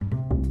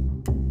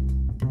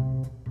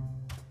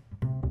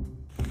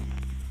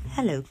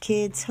Hello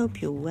kids,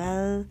 hope you're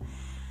well.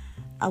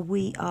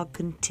 We are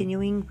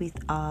continuing with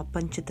our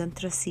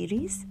Panchatantra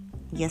series.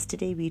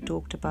 Yesterday we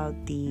talked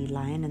about the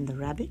lion and the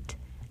rabbit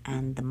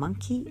and the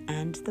monkey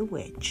and the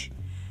wedge.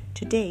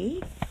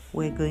 Today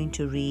we're going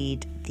to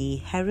read the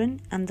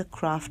heron and the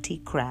crafty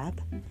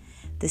crab,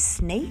 the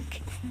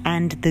snake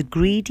and the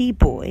greedy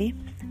boy,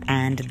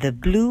 and the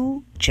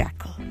blue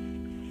jackal.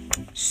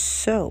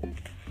 So,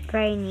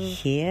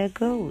 here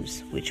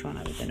goes. Which one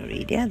are we going to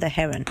read? Yeah, the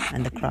heron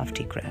and the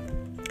crafty crab.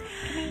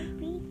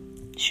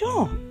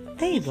 Sure,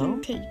 there you go.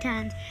 Take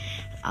turns.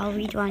 I'll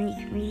read one, you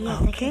can read the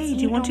other. Okay,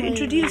 do you want to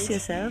introduce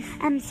yourself?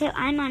 So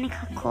I'm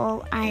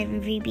Anikka.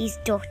 I'm Ruby's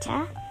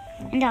daughter,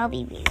 and I'll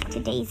be reading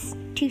today's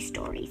two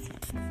stories.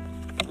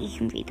 You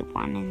can read the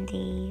one in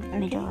the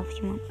middle if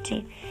you want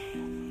to.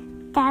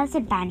 There's a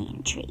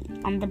banyan tree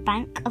on the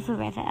bank of a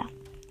river.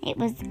 It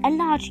was a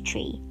large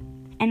tree,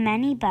 and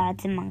many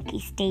birds and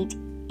monkeys stayed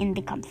in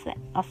the comfort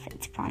of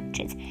its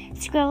branches.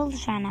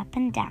 Squirrels ran up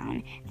and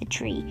down the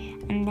tree,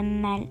 and the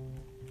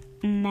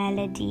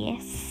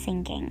melodious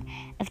singing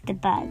of the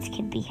birds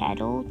could be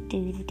heard all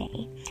through the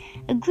day.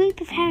 A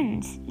group of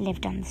herons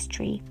lived on this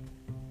tree.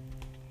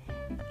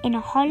 In a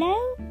hollow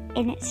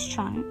in its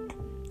trunk,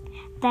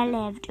 there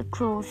lived a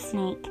cruel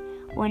snake.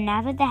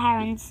 Whenever the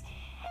herons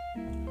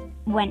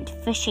went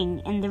fishing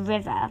in the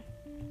river,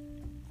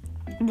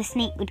 the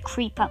snake would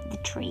creep up the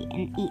tree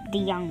and eat the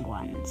young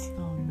ones.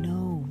 Oh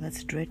no,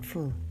 that's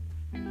dreadful.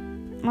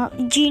 Well,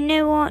 do you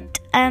know what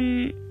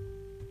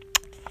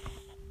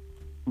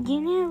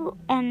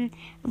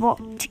what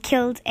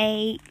killed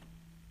a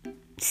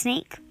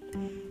snake?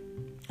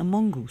 A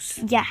mongoose.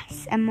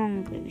 Yes, a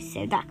mongoose.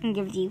 So that can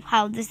give you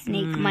how the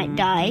snake might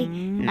die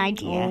an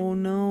idea. Oh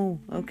no,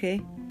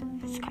 okay.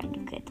 It's kind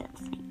of good that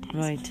the snake dies.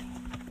 Right.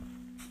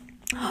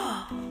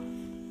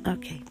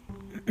 Okay.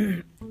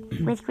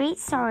 With great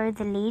sorrow,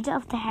 the leader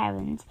of the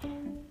herons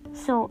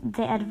sought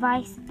the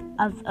advice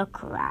of a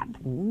crab.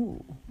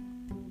 Ooh.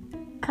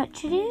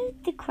 Cutcharoo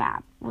the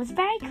crab was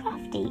very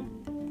crafty.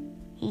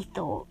 He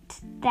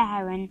thought, the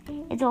heron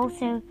is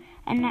also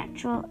a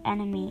natural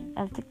enemy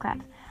of the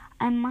crabs.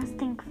 I must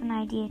think of an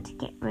idea to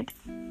get rid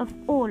of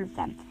all of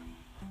them.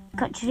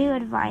 Cutcharoo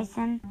advised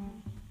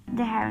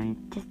the heron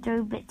to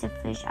throw bits of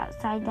fish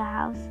outside the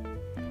house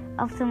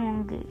of the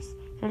mongoose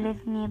who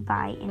lived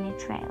nearby in a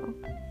trail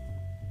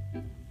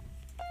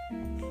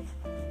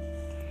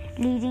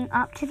leading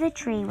up to the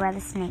tree where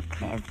the snake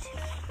lived.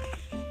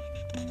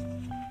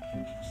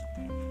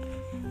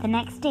 The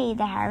next day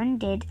the heron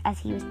did as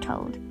he was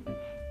told.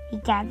 He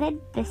gathered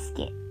bits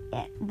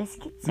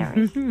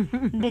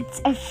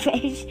of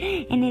fish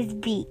in his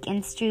beak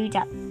and strewed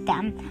up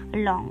them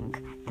along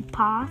the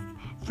path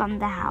from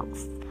the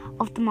house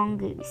of the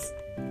mongoose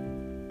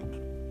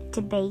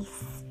to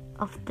base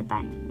of the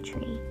banyan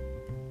tree.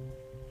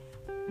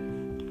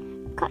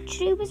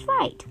 Cutcharoo was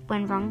right.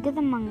 When Runga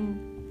the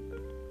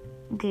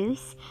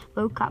mongoose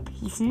woke up,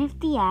 he sniffed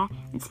the air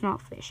and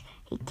smelt fish.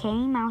 He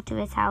came out of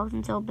his house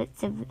and saw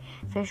bits of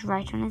fish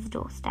right on his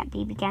doorstep.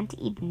 He began to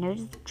eat and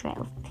noticed the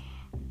trail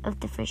of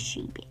the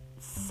fishy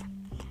bits.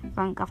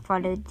 Runga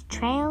followed the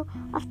trail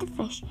of the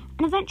fish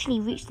and eventually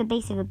reached the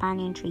base of a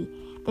banyan tree.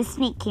 The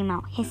snake came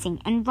out hissing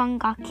and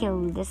Runga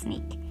killed the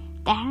snake.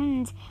 The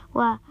herons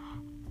were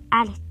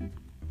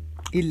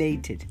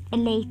Elated.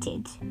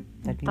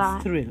 That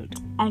means thrilled.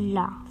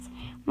 Alas,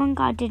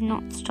 Runga did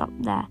not stop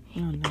there.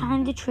 He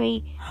climbed the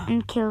tree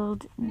and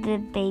killed the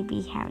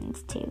baby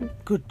herons too.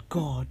 Good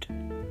God.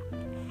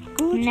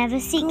 Never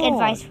seek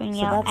advice from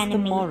your enemy. So that's the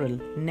moral.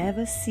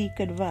 Never seek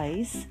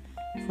advice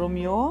from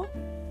your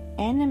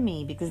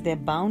enemy because they're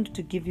bound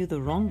to give you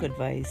the wrong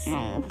advice.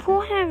 Oh,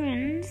 poor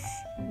herons.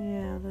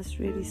 Yeah, that's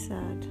really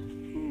sad.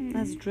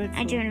 That's dreadful.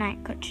 I don't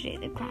like Cutcharoo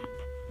the crab.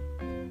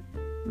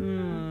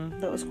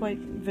 That was quite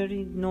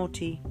very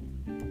naughty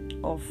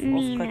of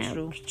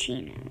Cutcharoo.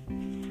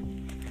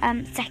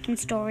 Second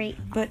story.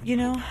 But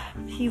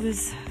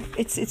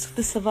it's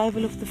the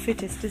survival of the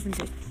fittest, isn't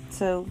it?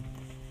 So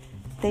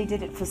they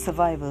did it for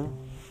survival.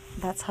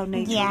 That's how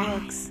nature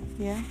works.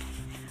 Yeah.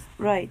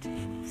 Right.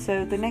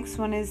 So the next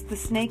one is the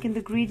snake and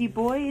the greedy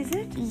boy, is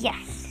it?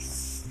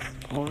 Yes.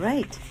 All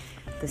right.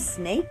 The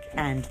snake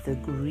and the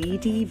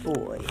greedy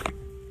boy.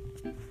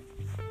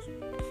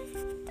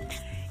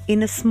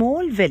 In a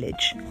small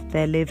village,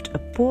 there lived a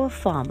poor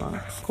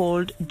farmer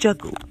called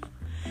Jackal.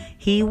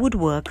 He would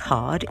work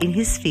hard in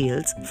his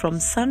fields from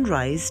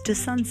sunrise to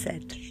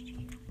sunset.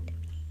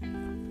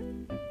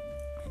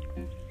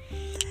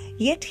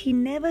 Yet he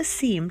never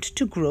seemed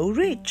to grow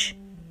rich.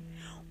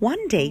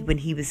 One day when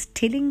he was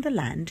tilling the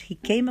land, he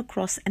came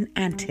across an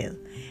anthill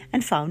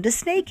and found a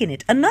snake in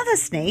it. Another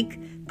snake?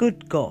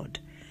 Good God!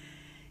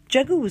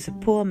 Jackal was a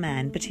poor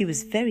man, but he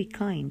was very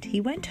kind. He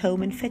went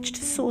home and fetched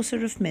a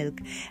saucer of milk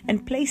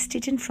and placed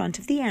it in front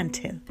of the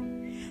anthill.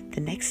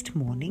 The next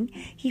morning,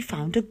 he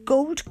found a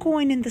gold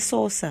coin in the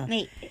saucer.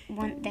 Wait,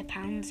 weren't there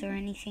pounds or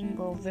anything,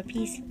 or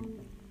rupees?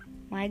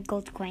 Why a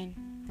gold coin?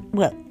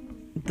 Well,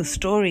 the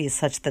story is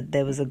such that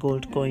there was a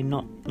gold coin,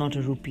 not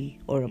a rupee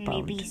or a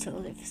pound. Maybe he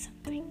sold it for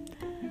something.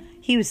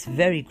 He was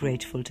very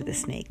grateful to the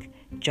snake.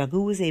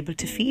 Jagu was able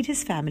to feed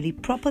his family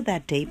proper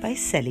that day by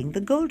selling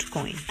the gold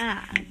coin.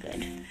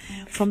 Good.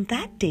 From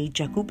that day,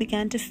 Jagu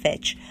began to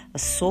fetch a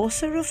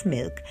saucer of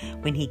milk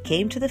when he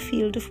came to the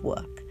field of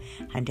work.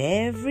 And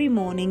every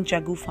morning,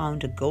 Jagu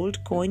found a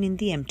gold coin in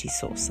the empty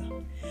saucer.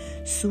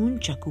 Soon,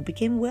 Jagu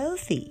became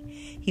wealthy.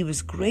 He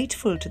was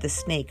grateful to the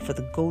snake for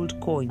the gold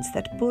coins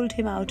that pulled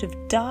him out of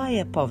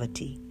dire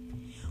poverty.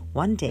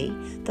 One day,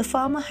 the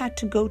farmer had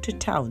to go to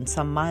town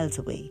some miles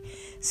away,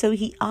 so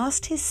he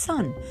asked his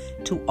son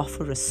to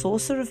offer a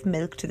saucer of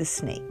milk to the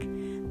snake.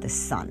 The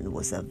son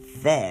was a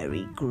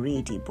very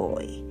greedy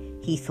boy.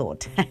 He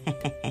thought,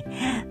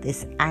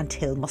 this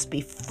anthill must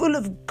be full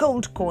of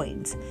gold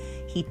coins.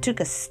 He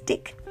took a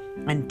stick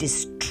and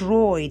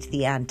destroyed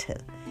the anthill,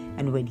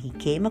 and when he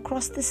came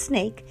across the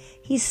snake,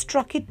 he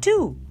struck it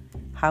too.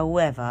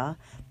 However,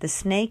 the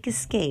snake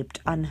escaped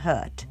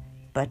unhurt,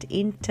 but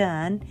in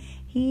turn,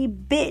 he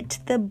bit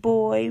the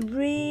boy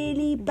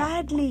really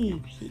badly.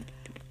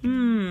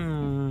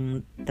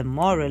 The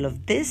moral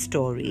of this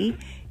story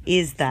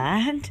is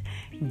that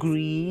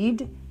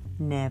greed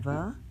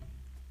never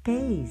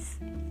pays.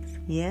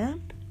 Yeah?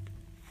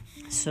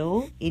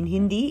 So, in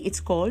Hindi,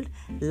 it's called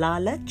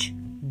lalach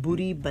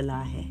buri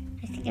bala hai.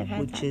 I think I've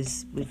heard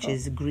Which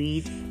is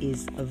greed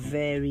is a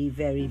very,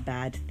 very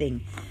bad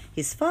thing.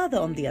 His father,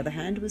 on the other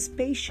hand, was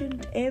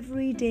patient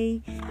every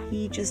day.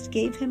 He just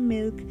gave him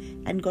milk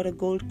and got a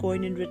gold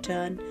coin in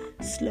return.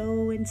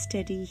 Slow and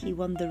steady, he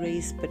won the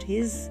race. But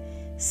his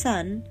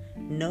son,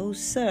 no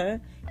sir,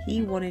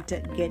 he wanted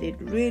to get it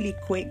really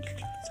quick.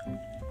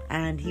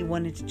 And he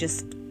wanted to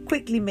just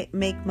quickly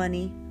make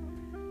money,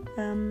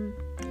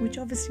 which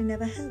obviously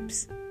never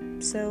helps.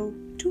 So,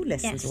 2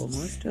 lessons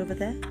almost over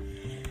there.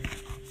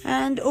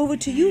 And over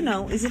to you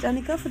now. Is it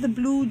Anikka for the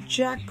blue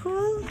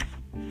jackal?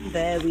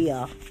 There we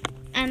are.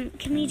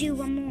 Can we do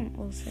one more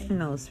also?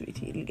 No,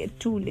 sweetie, it'll get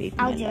too late.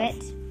 I'll do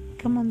it.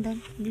 Come on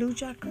then, blue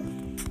jackal.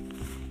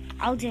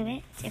 I'll do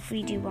it if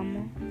we do one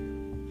more.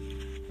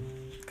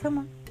 Come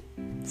on,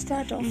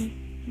 start off.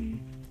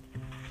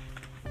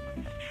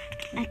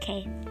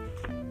 Okay.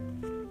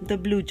 The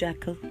blue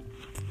jackal.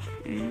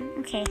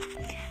 Okay.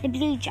 The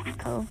blue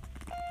jackal.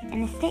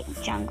 In a thick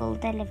jungle,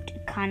 there lived a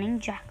cunning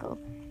jackal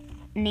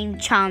named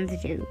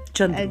Chandru.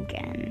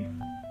 Again.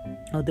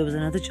 Oh, there was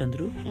another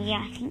Chandru?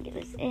 Yeah, I think it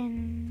was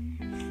in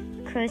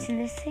Crows in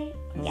the Sea.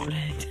 Yeah.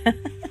 Right.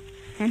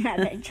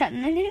 Another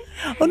Chandru.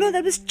 Oh no,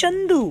 that was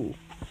Chandu.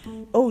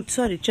 Oh,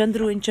 sorry,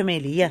 Chandru and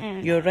Chameli.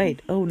 Yeah, you're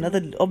right. Oh,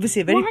 another,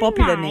 obviously a very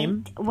popular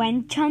name.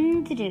 When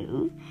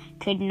Chandru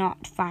could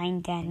not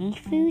find any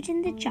food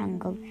in the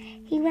jungle,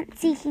 he went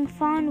seeking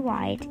far and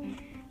wide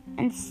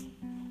and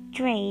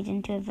strayed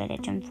into a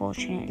village.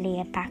 Unfortunately,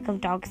 a pack of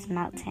dogs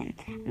smelt him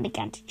and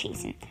began to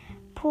chase him.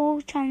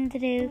 Poor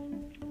Chandru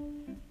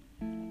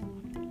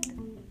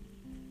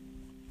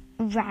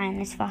ran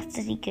as fast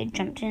as he could,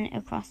 jumped in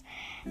across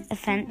a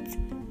fence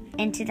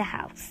into the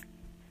house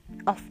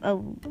of a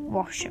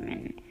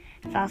washerman,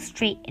 fell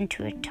straight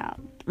into a tub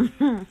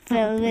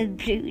filled with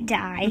blue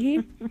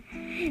dye.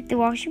 The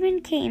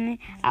washerman came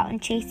out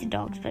and chased the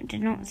dogs, but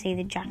did not see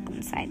the jackal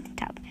inside the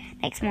tub.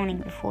 Next morning,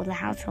 before the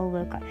household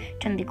woke up,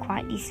 Chandru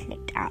quietly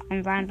slipped out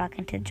and ran back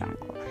into the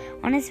jungle.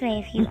 On his way,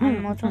 a few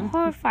animals were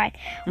horrified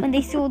when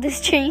they saw the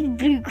strange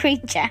blue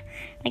creature.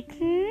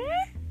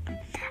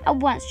 At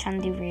once,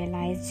 Chandru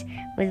realized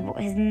with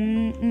his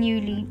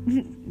newly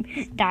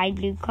dyed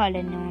blue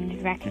color, no one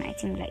would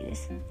recognize him like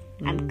this.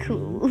 I'm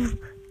cool.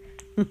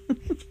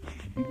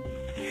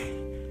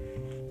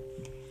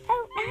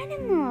 Oh,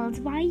 animals,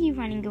 why are you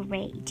running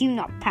away? Do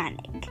not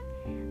panic.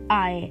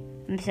 I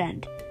am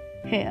sent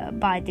here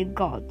by the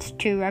gods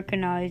to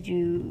recognize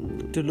you.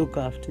 To look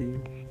after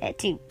you.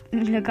 To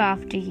look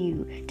after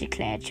you,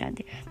 declared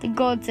Chandru. The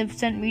gods have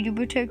sent me to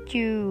protect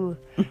you.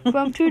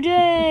 From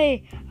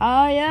today,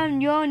 I am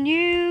your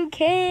new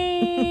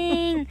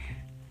king.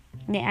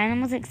 The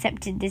animals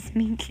accepted this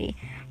meekly.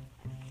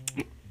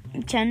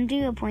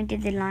 Chandru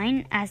appointed the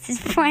lion as his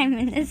prime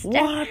minister.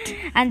 What?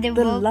 And the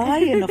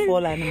lion of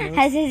all animals.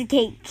 As his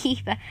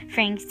gatekeeper,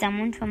 fearing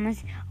someone from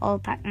his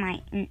old pack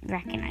might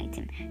recognize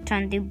him.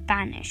 Chandru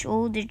banished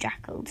all the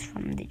jackals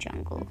from the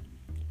jungle.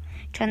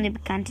 Chandru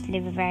began to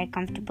live a very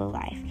comfortable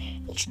life.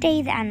 Each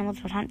day the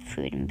animals would hunt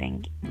food and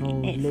bring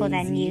it for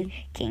their new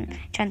king.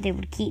 Chandru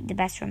would keep the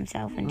best for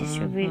himself and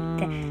distribute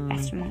the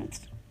rest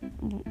amongst.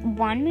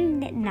 One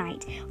moonlit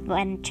night,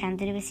 when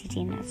Chandru was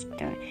sitting in a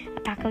stone, a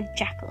pack of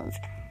jackals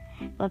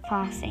were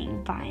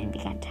passing by and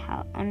began to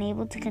howl.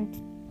 Unable to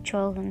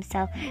control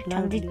himself,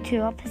 Chandru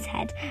threw up his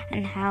head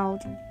and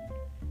howled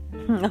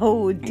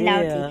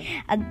loudly.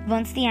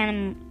 Once the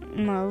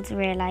animals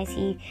realized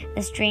the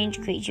strange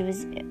creature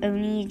was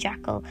only a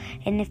jackal,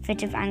 in a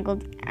fit of anger,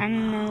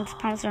 animals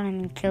pounced on him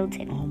and killed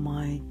him. Oh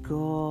my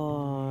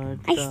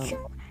god. They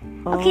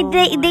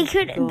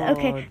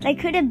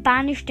could have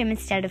banished him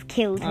instead of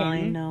killed him. I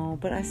know,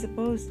 but I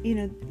suppose,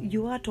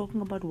 you are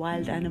talking about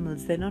wild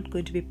animals. They're not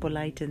going to be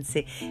polite and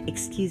say,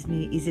 excuse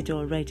me, is it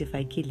all right if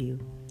I kill you?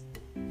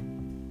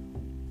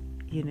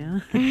 you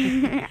know.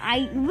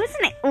 I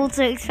wasn't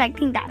also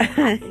expecting that to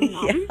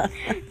happen, Mom.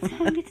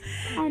 So it's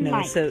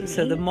unlikely.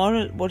 So the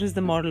moral, what is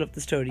the moral of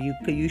the story?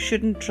 You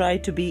shouldn't try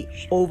to be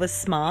over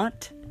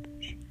smart.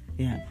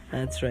 Yeah,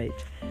 that's right.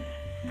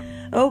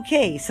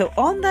 Okay, so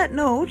on that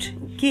note,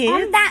 kids.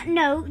 On that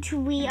note,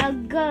 we are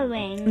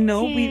going.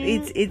 No, to...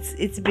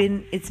 it's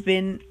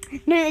been.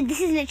 No,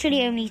 this is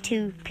literally only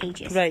 2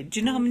 pages. Right. Do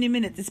you know how many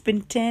minutes? It's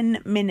been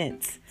 10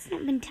 minutes. It's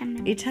not been 10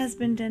 minutes. It has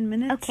been 10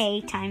 minutes.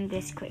 Okay, time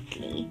goes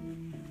quickly.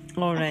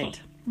 All right.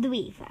 Okay, the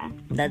Weaver.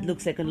 That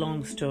looks like a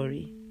long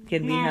story.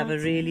 Can we have a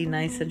really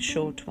nice and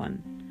short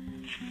one?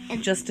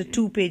 Just a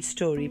 2-page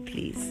story,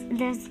 please.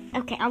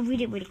 Okay, I'll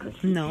read it really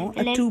quickly. No,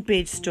 a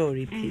 2-page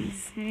story,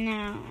 please.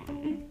 No.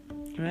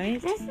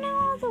 Right? There's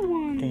no other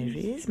one. There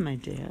is, my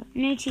dear.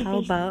 No 2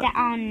 pages. There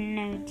are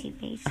no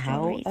 2-page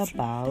stories. How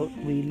about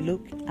we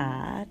look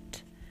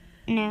at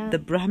No. the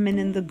Brahmin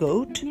and the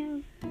goat?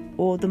 No.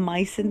 Or the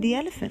mice and the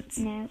elephants?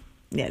 No.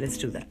 Yeah, let's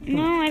do that.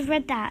 No, I've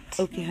read that.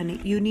 Okay, honey,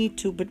 you need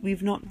to, but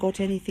we've not got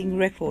anything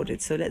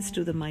recorded, so let's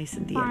do the mice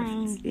and the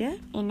elephants. Yeah?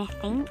 In a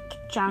think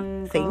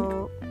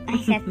jungle. I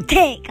said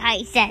thick.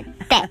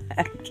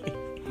 Okay.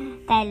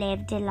 There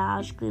lived a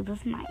large group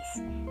of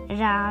mice.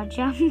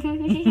 Raja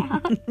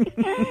Mushak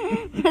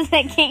was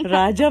the king.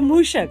 Raja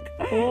Mushak.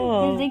 Was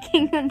Oh. the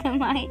king of the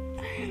mice.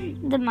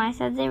 The mice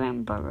had their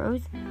own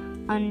burrows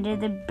under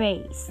the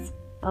base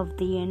of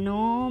the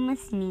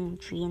enormous neem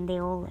tree, and they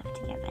all lived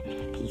together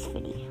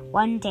peacefully.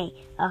 One day,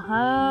 a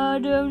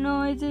herd of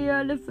noisy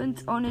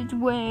elephants on its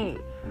way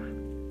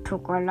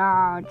took a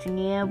lodge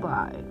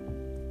nearby,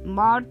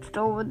 marched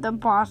over the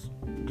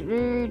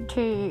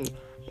pasturity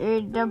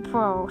in the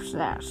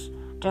process,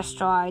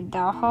 destroyed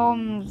the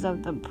homes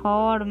of the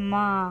poor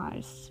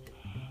mice.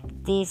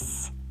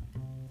 This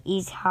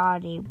is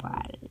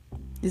horrible.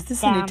 Is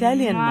this an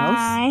Italian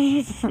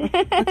mouse? The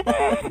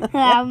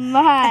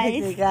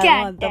mice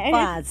I want the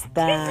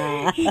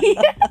pasta.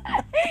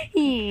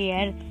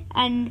 Here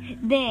and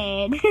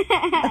there,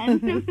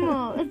 and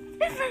most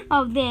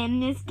of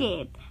them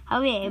escaped.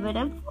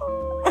 However,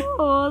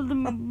 all the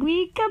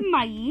weaker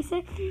mice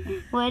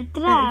were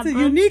trapped. It's a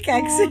unique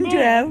accent to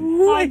have.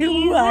 Who are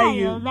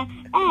you? The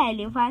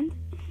elephant,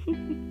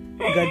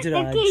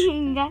 Gajraj. the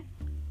king.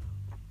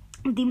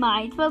 The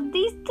mice were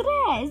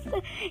distressed.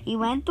 He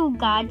went to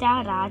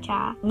Gaja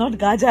Raja. Not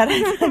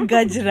Gajaraj,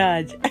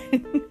 Gajraj.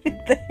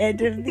 The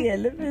head of the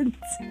elephants.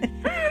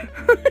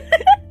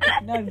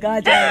 Not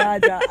Gaja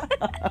Raja.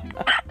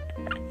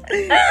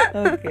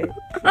 Okay.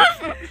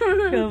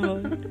 Come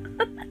on.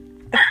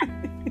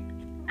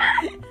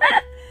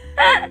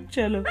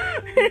 Chalo.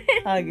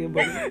 Aage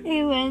बढ़ो.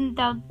 He went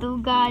up to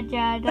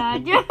Gaja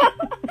Raja.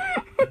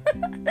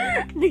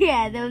 The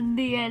head of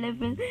the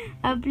elephant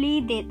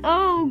pleaded,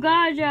 "Oh,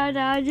 Gaja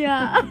Raja,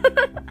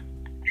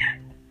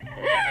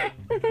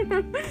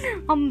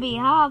 on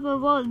behalf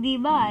of all the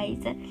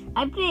mice,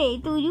 I pray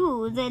to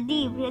use a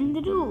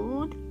different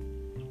route.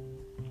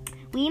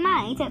 We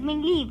might have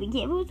been living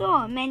here for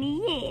so many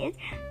years.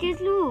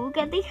 Just look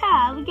at the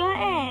how your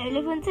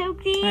elephants have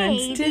created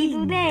I'm still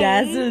today."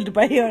 dazzled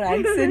by your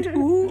accent.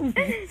 Who?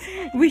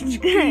 Which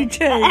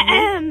creature?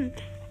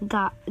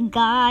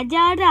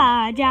 Gaja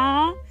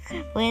Raja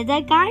was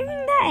a kind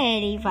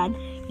elephant.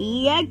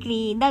 He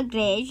agreed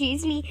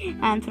graciously,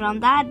 and from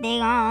that day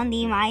on,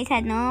 the mice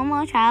had no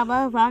more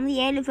trouble from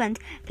the elephants.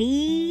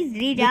 Peace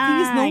rejoice. The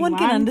thing is, no one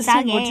can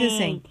understand what you're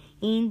saying.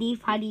 In the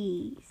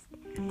forest.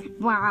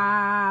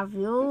 A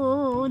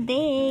few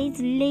days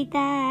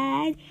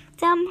later,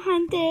 some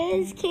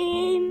hunters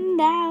came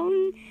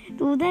down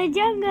to the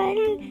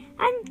jungle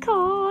and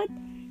caught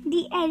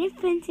the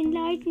elephants in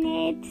large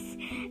nets.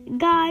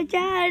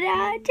 Gaja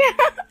Raja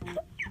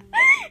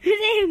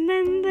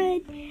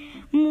remembered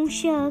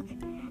Mushak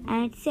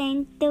and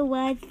sent the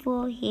word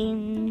for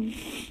him.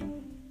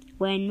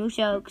 When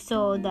Mushak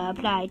saw the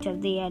plight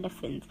of the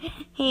elephants,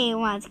 he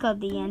once caught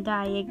the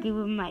entire group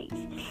of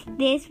mice.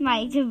 This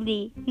might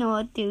flee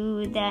north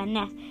to the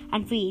nest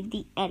and feed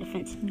the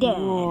elephants dead.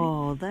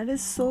 Oh, that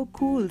is so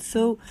cool.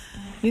 So,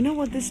 you know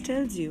what this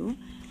tells you?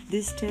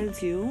 This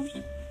tells you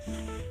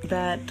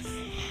that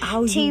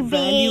how you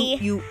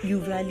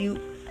value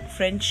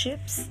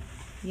friendships.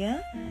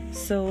 Yeah.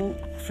 So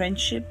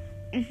friendship.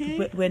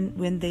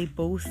 When they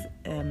both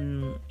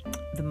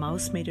the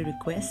mouse made a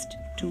request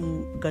to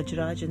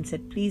Gajraj and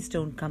said, "Please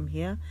don't come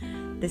here.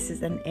 This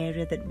is an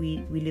area that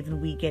we live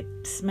in. We get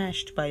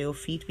smashed by your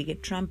feet. We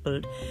get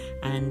trampled."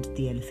 And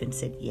the elephant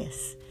said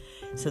yes.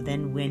 So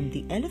then when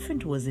the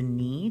elephant was in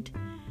need,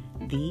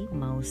 the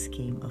mouse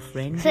came. A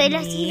friend So in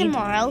let's need. see the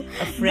moral.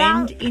 A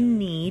friend in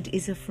need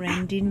is a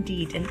friend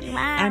indeed.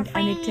 And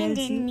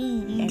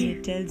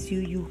it tells you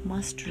you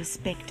must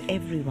respect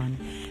everyone.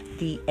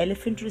 The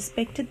elephant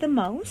respected the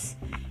mouse,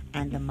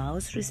 and the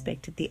mouse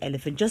respected the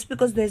elephant. Just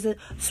because there's a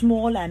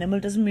small animal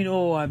doesn't mean,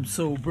 "Oh, I'm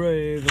so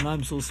brave and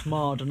I'm so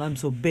smart and I'm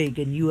so big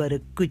and you are a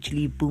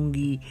kuchli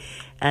pungi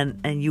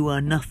and you are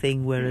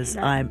nothing, whereas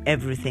I'm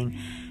everything."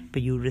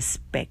 But you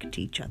respect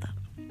each other.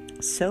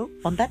 So,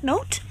 on that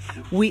note,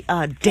 we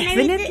are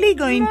definitely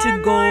going to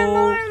go...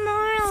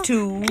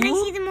 moral? Can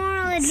I see the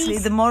moral at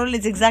least? The moral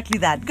is exactly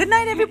that. Good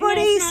night,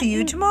 everybody. No, See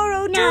you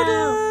tomorrow.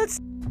 No.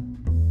 Toodles.